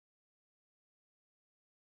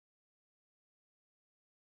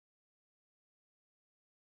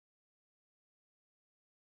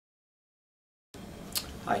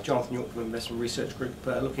Hi, Jonathan York from Investment Research Group,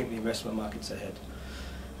 looking at the investment markets ahead.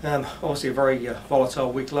 Obviously a very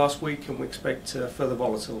volatile week last week, and we expect further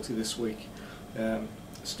volatility this week.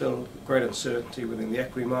 Still great uncertainty within the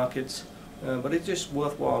equity markets, but it's just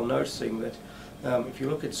worthwhile noticing that if you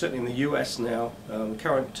look at, certainly in the US now, the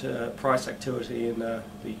current price activity in the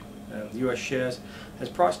US shares has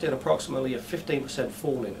priced in approximately a 15%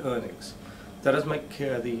 fall in earnings. That does make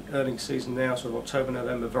the earnings season now, sort of October,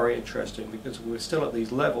 November, very interesting, because we're still at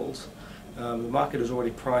these levels. The market has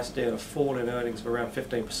already priced in a fall in earnings of around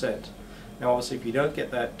 15%. Now obviously if you don't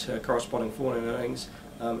get that corresponding fall in earnings,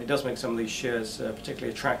 it does make some of these shares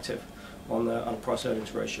particularly attractive on a price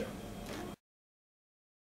earnings ratio.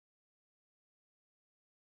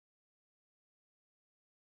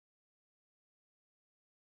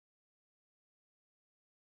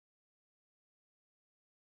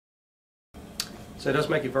 So it does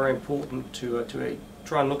make it very important to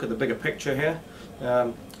try and look at the bigger picture here.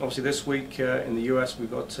 Obviously this week in the US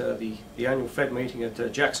we've got the annual Fed meeting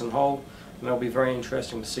at Jackson Hole, and it'll be very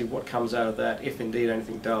interesting to see what comes out of that, if indeed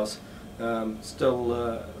anything does.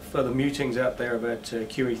 Still further mutings out there about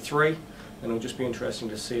QE3, and it'll just be interesting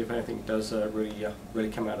to see if anything does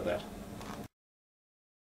really come out of that.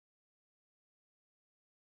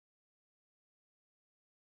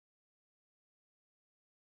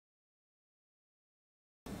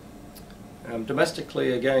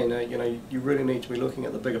 Domestically, again, you really need to be looking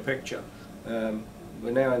at the bigger picture.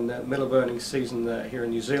 We're now in the middle of earnings season here in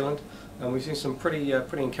New Zealand, and we've seen some pretty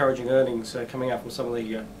encouraging earnings coming out from some of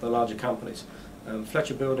the larger companies.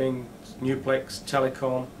 Fletcher Building, Newplex,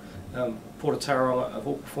 Telecom, Port Otago have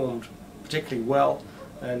all performed particularly well,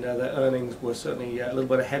 and their earnings were certainly a little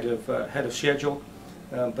bit ahead of schedule.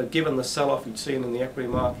 But given the sell-off you'd seen in the equity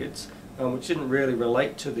markets, which didn't really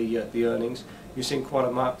relate to the earnings, you've seen quite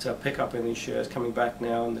a marked pickup in these shares coming back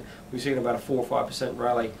now, and we've seen about a 4 or 5%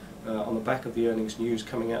 rally on the back of the earnings news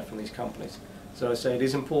coming out from these companies. So I say it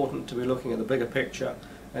is important to be looking at the bigger picture,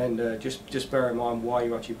 and just bear in mind why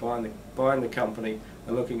you're actually buying the company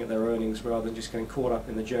and looking at their earnings, rather than just getting caught up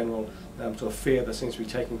in the general sort of fear that seems to be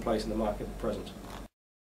taking place in the market at present.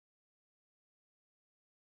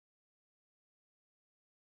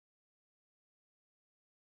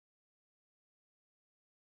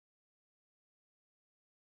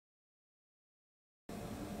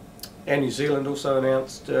 Air New Zealand also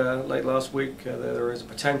announced late last week that there is a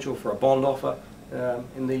potential for a bond offer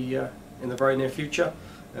in the very near future.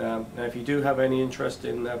 Now if you do have any interest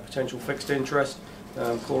in potential fixed interest,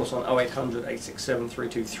 call us on 0800 867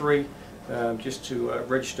 323 just to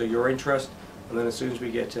register your interest, and then as soon as we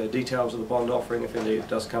get details of the bond offering, if indeed it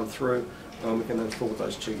does come through, we can then forward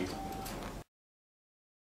those to you.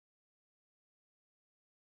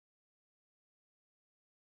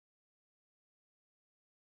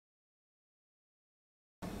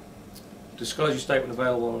 Disclosure statement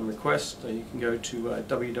available on request. You can go to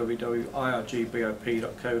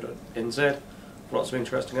www.irgbop.co.nz for lots of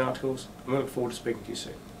interesting articles. I look forward to speaking to you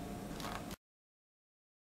soon.